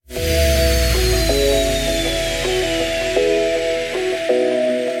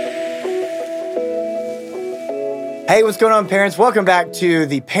Hey, what's going on, parents? Welcome back to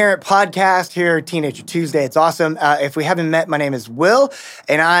the Parent Podcast here, Teenager Tuesday. It's awesome. If we haven't met, my name is Will,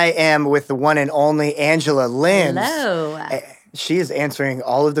 and I am with the one and only Angela Lynn. Hello. She is answering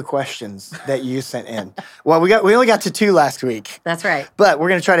all of the questions that you sent in. Well, we only got to 2 last week. That's right. But we're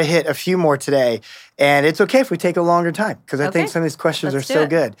going to try to hit a few more today, and it's okay if we take a longer time because I think some of these questions are so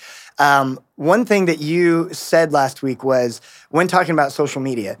good. One thing that you said last week was, when talking about social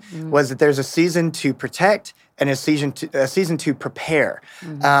media, was that there's a season to protect and a season to prepare.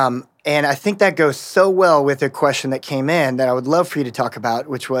 And I think that goes so well with a question that came in that I would love for you to talk about,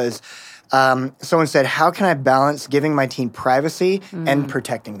 which was, someone said, how can I balance giving my teen privacy and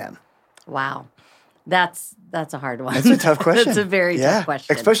protecting them? Wow. That's a hard one. That's a tough question. That's a very tough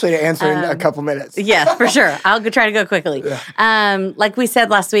question. Especially to answer in a couple minutes. Yeah, for sure. I'll try to go quickly. Yeah. Like we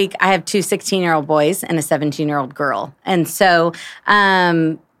said last week, I have 2 16-year-old boys and a 17-year-old girl. And so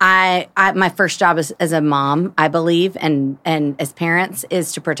my first job as a mom, I believe, and as parents,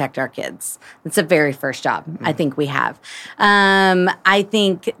 is to protect our kids. It's the very first job I think we have. I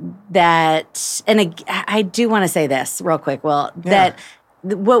think that, and I do want to say this real quick, Will, that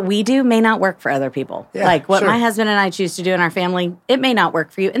what we do may not work for other people. Yeah, like what my husband and I choose to do in our family, it may not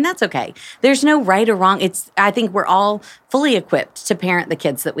work for you, and that's okay. There's no right or wrong. I think we're all fully equipped to parent the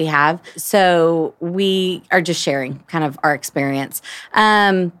kids that we have. So we are just sharing kind of our experience.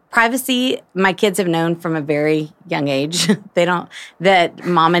 Privacy, my kids have known from a very young age that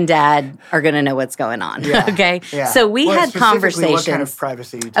mom and dad are going to know what's going on. Yeah. Okay. Yeah. So we had conversations. What kind of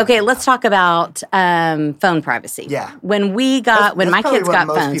privacy are you talking about? Let's talk about phone privacy. Yeah. When my kids got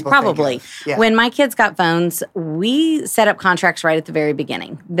phones, when my kids got phones, we set up contracts right at the very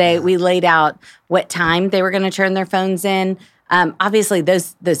beginning. We laid out what time they were going to turn their phones in. Obviously,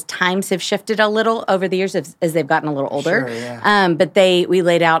 those times have shifted a little over the years as they've gotten a little older. Sure, yeah. But we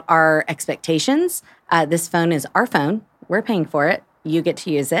laid out our expectations. This phone is our phone. We're paying for it. You get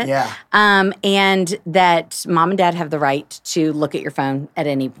to use it. Yeah. And that mom and dad have the right to look at your phone at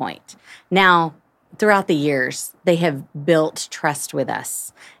any point. Now, throughout the years, they have built trust with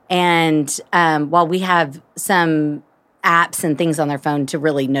us. And while we have some apps and things on their phone to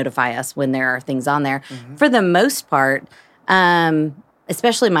really notify us when there are things on there, for the most part,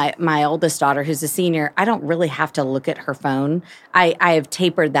 especially my oldest daughter, who's a senior, I don't really have to look at her phone. I have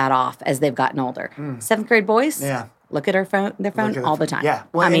tapered that off as they've gotten older. 7th grade boys, look at their phone all the time. Yeah,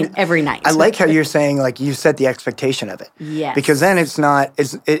 well, every night. I like how you're saying, like, you set the expectation of it. Yes, because then it's not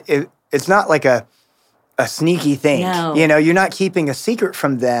like a sneaky thing. No. You know, you're not keeping a secret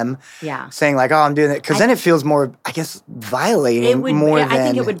from them. Yeah. Saying like, oh, I'm doing it. Because then it feels more, I guess, violating more than I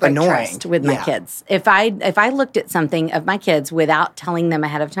think it would break annoying. trust with my kids. If I looked at something of my kids without telling them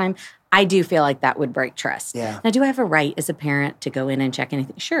ahead of time, I do feel like that would break trust. Yeah. Now, do I have a right as a parent to go in and check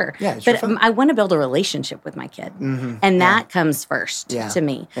anything? Sure. Yeah, but I want to build a relationship with my kid. And that comes first to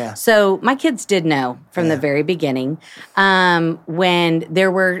me. Yeah. So my kids did know from the very beginning when there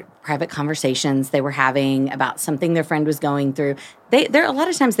were private conversations they were having about something their friend was going through. A lot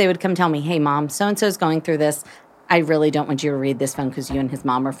of times they would come tell me, hey, Mom, so-and-so is going through this. I really don't want you to read this phone because you and his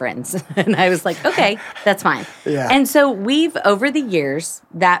mom are friends. And I was like, okay, that's fine. Yeah. And so over the years,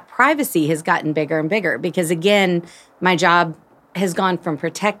 that privacy has gotten bigger and bigger because, again, my job has gone from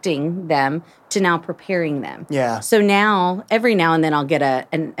protecting them to now preparing them. Yeah. So now, every now and then I'll get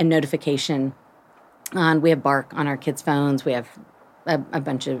a notification we have Bark on our kids' phones. We have a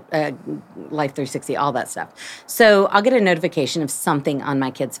bunch of Life 360, all that stuff. So I'll get a notification of something on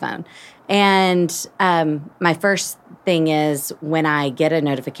my kid's phone. And my first thing is when I get a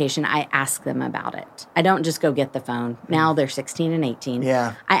notification, I ask them about it. I don't just go get the phone. Now they're 16 and 18.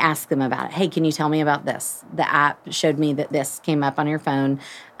 Yeah. I ask them about it. Hey, can you tell me about this? The app showed me that this came up on your phone.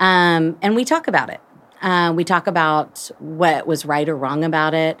 And we talk about it. We talk about what was right or wrong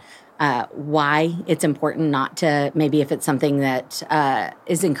about it. Why it's important not to, maybe if it's something that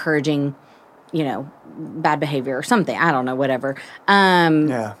is encouraging, bad behavior or something. I don't know, whatever. But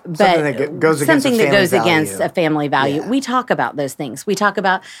something that goes against a family value. Yeah. We talk about those things. We talk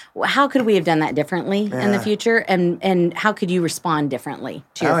about how could we have done that differently in the future, and how could you respond differently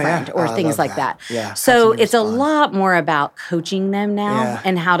to your friend or things like that. Yeah. So it's a lot more about coaching them now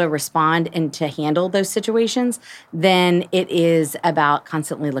and how to respond and to handle those situations than it is about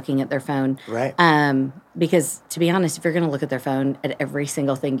constantly looking at their phone. Right. Because to be honest, if you're going to look at their phone at every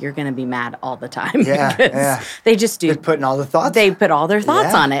single thing, you're going to be mad all the time. Yeah. They just do. They're putting all the thoughts. They put all their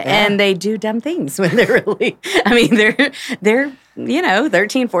thoughts on it, and they do dumb things when they're really. I mean, they're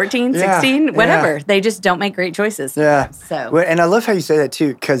 13, 14, 16, whatever. They just don't make great choices. Yeah. So, and I love how you say that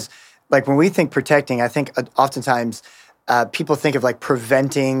too, because like when we think protecting, I think oftentimes people think of like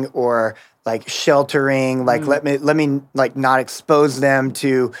preventing or like sheltering, like let me like not expose them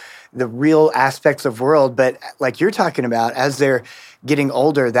to the real aspects of world. But like you're talking about, as they're getting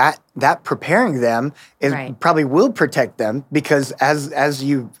older, that preparing them is probably will protect them, because as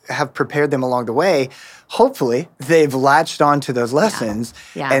you have prepared them along the way, hopefully they've latched onto those lessons.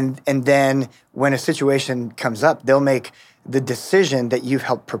 And then when a situation comes up, they'll make the decision that you've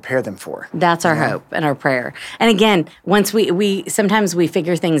helped prepare them for. That's our hope and our prayer. And again, once we sometimes we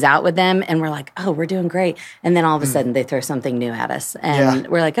figure things out with them and we're like, oh, we're doing great. And then all of a sudden they throw something new at us. And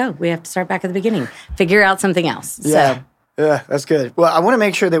we're like, oh, we have to start back at the beginning, figure out something else. Yeah. So. Yeah, that's good. Well, I want to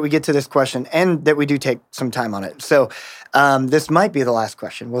make sure that we get to this question and that we do take some time on it. So this might be the last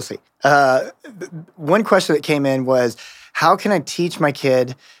question. We'll see. One question that came in was, how can I teach my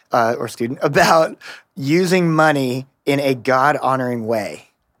kid or student about using money in a God-honoring way?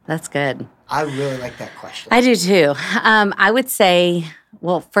 That's good. I really like that question. I do too. I would say,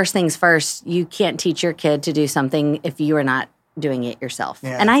 well, first things first, you can't teach your kid to do something if you are not doing it yourself.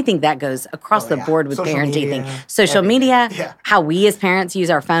 Yeah. And I think that goes across the board with social parenting thing. Social media, how we as parents use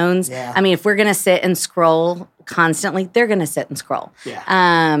our phones. Yeah. I mean, if we're going to sit and scroll constantly, they're going to sit and scroll.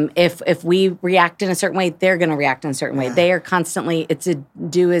 Yeah. If we react in a certain way, they're going to react in a certain way. They are constantly,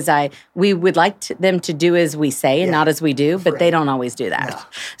 we would like them to do as we say and not as we do, but they don't always do that. No.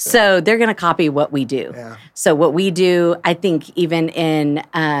 So they're going to copy what we do. Yeah. So what we do, I think even in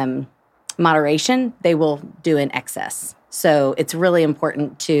moderation, they will do in excess. So it's really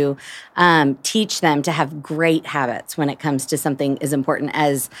important to teach them to have great habits when it comes to something as important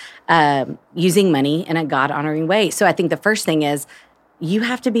as using money in a God-honoring way. So I think the first thing is you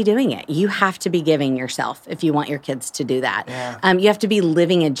have to be doing it. You have to be giving yourself if you want your kids to do that. Yeah. You have to be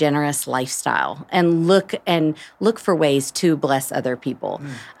living a generous lifestyle and look for ways to bless other people.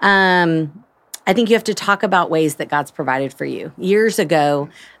 I think you have to talk about ways that God's provided for you. Years ago,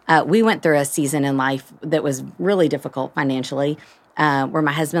 we went through a season in life that was really difficult financially, where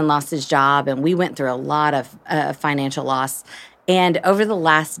my husband lost his job, and we went through a lot of financial loss. And over the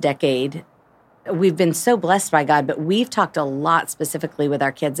last decade, we've been so blessed by God, but we've talked a lot specifically with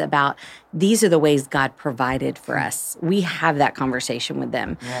our kids about these are the ways God provided for us. We have that conversation with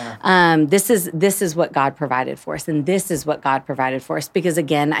them. Yeah. This is what God provided for us, and this is what God provided for us. Because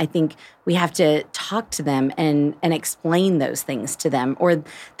again, I think we have to talk to them and explain those things to them, or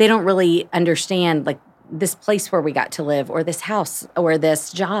they don't really understand like this place where we got to live, or this house, or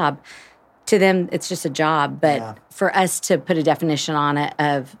this job. To them, it's just a job. But for us to put a definition on it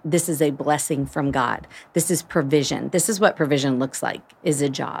of this is a blessing from God. This is provision. This is what provision looks like, is a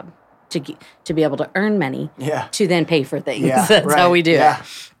job to be able to earn money to then pay for things. Yeah, that's how we do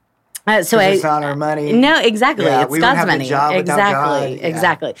it. So it's not our money. No, exactly. Yeah, it's God's money.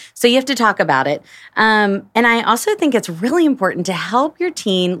 Exactly. So you have to talk about it. And I also think it's really important to help your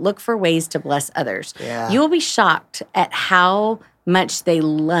teen look for ways to bless others. Yeah. You will be shocked at how much they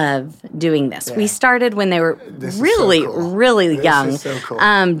love doing this. Yeah. We started when they were really young,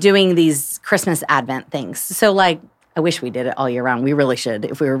 doing these Christmas Advent things. So like, I wish we did it all year round. We really should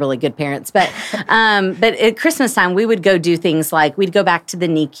if we were really good parents. But at Christmas time, we would go do things like we'd go back to the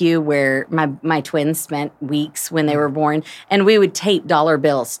NICU where my twins spent weeks when they were born, and we would tape dollar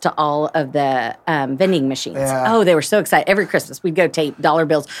bills to all of the vending machines. Yeah. Oh, they were so excited. Every Christmas, we'd go tape dollar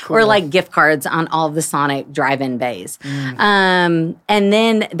bills or like gift cards on all of the Sonic drive-in bays. And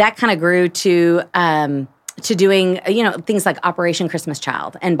then that kind of grew to doing, things like Operation Christmas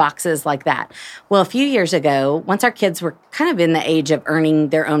Child and boxes like that. Well, a few years ago, once our kids were kind of in the age of earning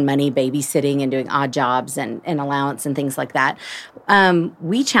their own money, babysitting and doing odd jobs and allowance and things like that,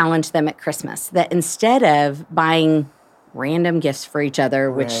 we challenged them at Christmas that instead of buying random gifts for each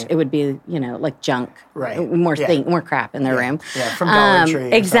other, which it would be, like junk, more crap in their room. Yeah, from Dollar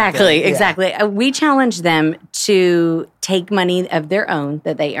Tree. Exactly. We challenged them to take money of their own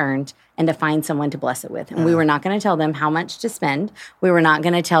that they earned and to find someone to bless it with. And we were not going to tell them how much to spend. We were not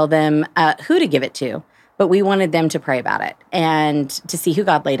going to tell them who to give it to, but we wanted them to pray about it and to see who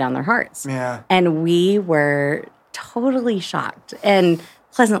God laid on their hearts. Yeah. And we were totally shocked and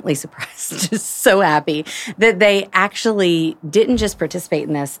pleasantly surprised, just so happy that they actually didn't just participate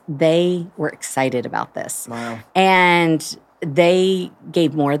in this, they were excited about this. Wow. And they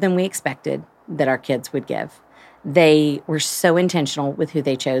gave more than we expected that our kids would give. They were so intentional with who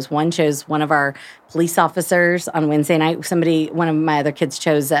they chose. One chose one of our police officers on Wednesday night. One of my other kids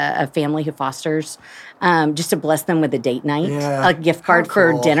chose a family who fosters, just to bless them with a date night, a gift card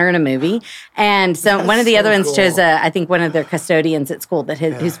for dinner and a movie. And so one of the other ones chose, I think, one of their custodians at school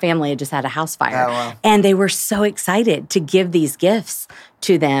whose family had just had a house fire. Oh, wow. And they were so excited to give these gifts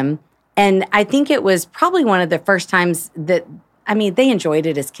to them. And I think it was probably one of the first times that I mean, they enjoyed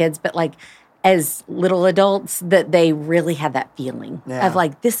it as kids, but like as little adults, that they really had that feeling of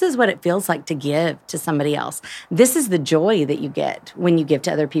like, this is what it feels like to give to somebody else. This is the joy that you get when you give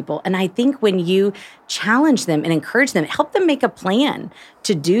to other people. And I think when you challenge them and encourage them, help them make a plan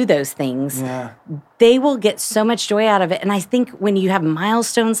to do those things, they will get so much joy out of it. And I think when you have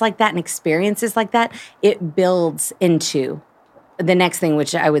milestones like that and experiences like that, it builds into the next thing,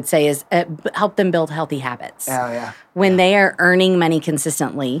 which I would say is help them build healthy habits. When they are earning money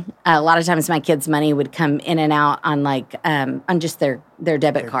consistently, a lot of times my kids' money would come in and out on like on just their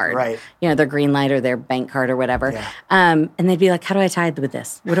debit card, their green light or their bank card or whatever. And they'd be like, how do I tithe with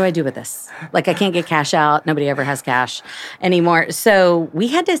this? What do I do with this? Like, I can't get cash out. Nobody ever has cash anymore. So we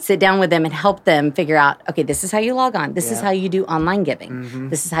had to sit down with them and help them figure out, okay, this is how you log on. This is how you do online giving.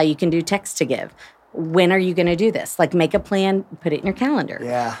 This is how you can do text to give. When are you going to do this? Like, make a plan, put it in your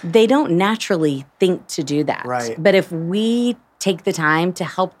calendar. They don't naturally think to do that. But if we take the time to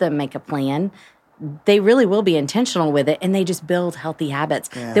help them make a plan, they really will be intentional with it, and they just build healthy habits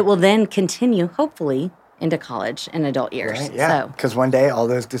that will then continue, hopefully, into college and adult years. Because one day all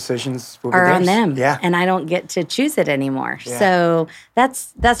those decisions will are be on them. Yeah. And I don't get to choose it anymore. So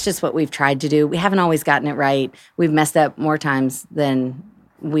that's just what we've tried to do. We haven't always gotten it right. We've messed up more times than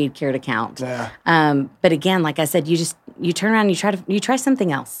we'd care to count. But again, like I said, you turn around and you try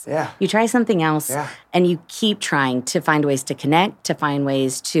something else. You try something else and you keep trying to find ways to connect, to find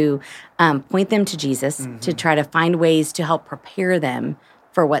ways to point them to Jesus, to try to find ways to help prepare them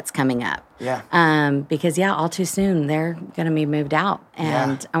for what's coming up. Because all too soon they're going to be moved out,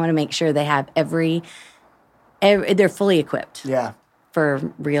 and I want to make sure they have they're fully equipped.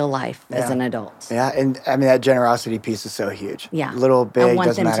 For real life as an adult. And I mean, that generosity piece is so huge. Little, big, doesn't matter. I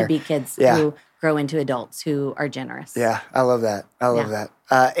want them to be kids who grow into adults who are generous. I love that. I love that.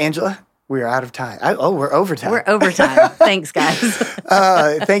 Angela, we are out of time. We're overtime. We're overtime. Thanks, guys.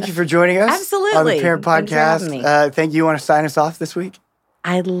 Thank you for joining us. Absolutely. On the Parent Podcast. Thank you. You want to sign us off this week?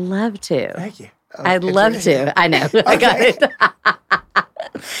 I'd love to. Thank you. I'd love to. I know. I got it.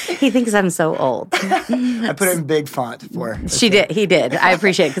 He thinks I'm so old. I put it in big font for her. He did. I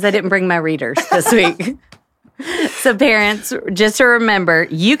appreciate it because I didn't bring my readers this week. So parents, just to remember,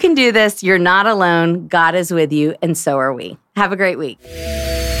 you can do this. You're not alone. God is with you, and so are we. Have a great week.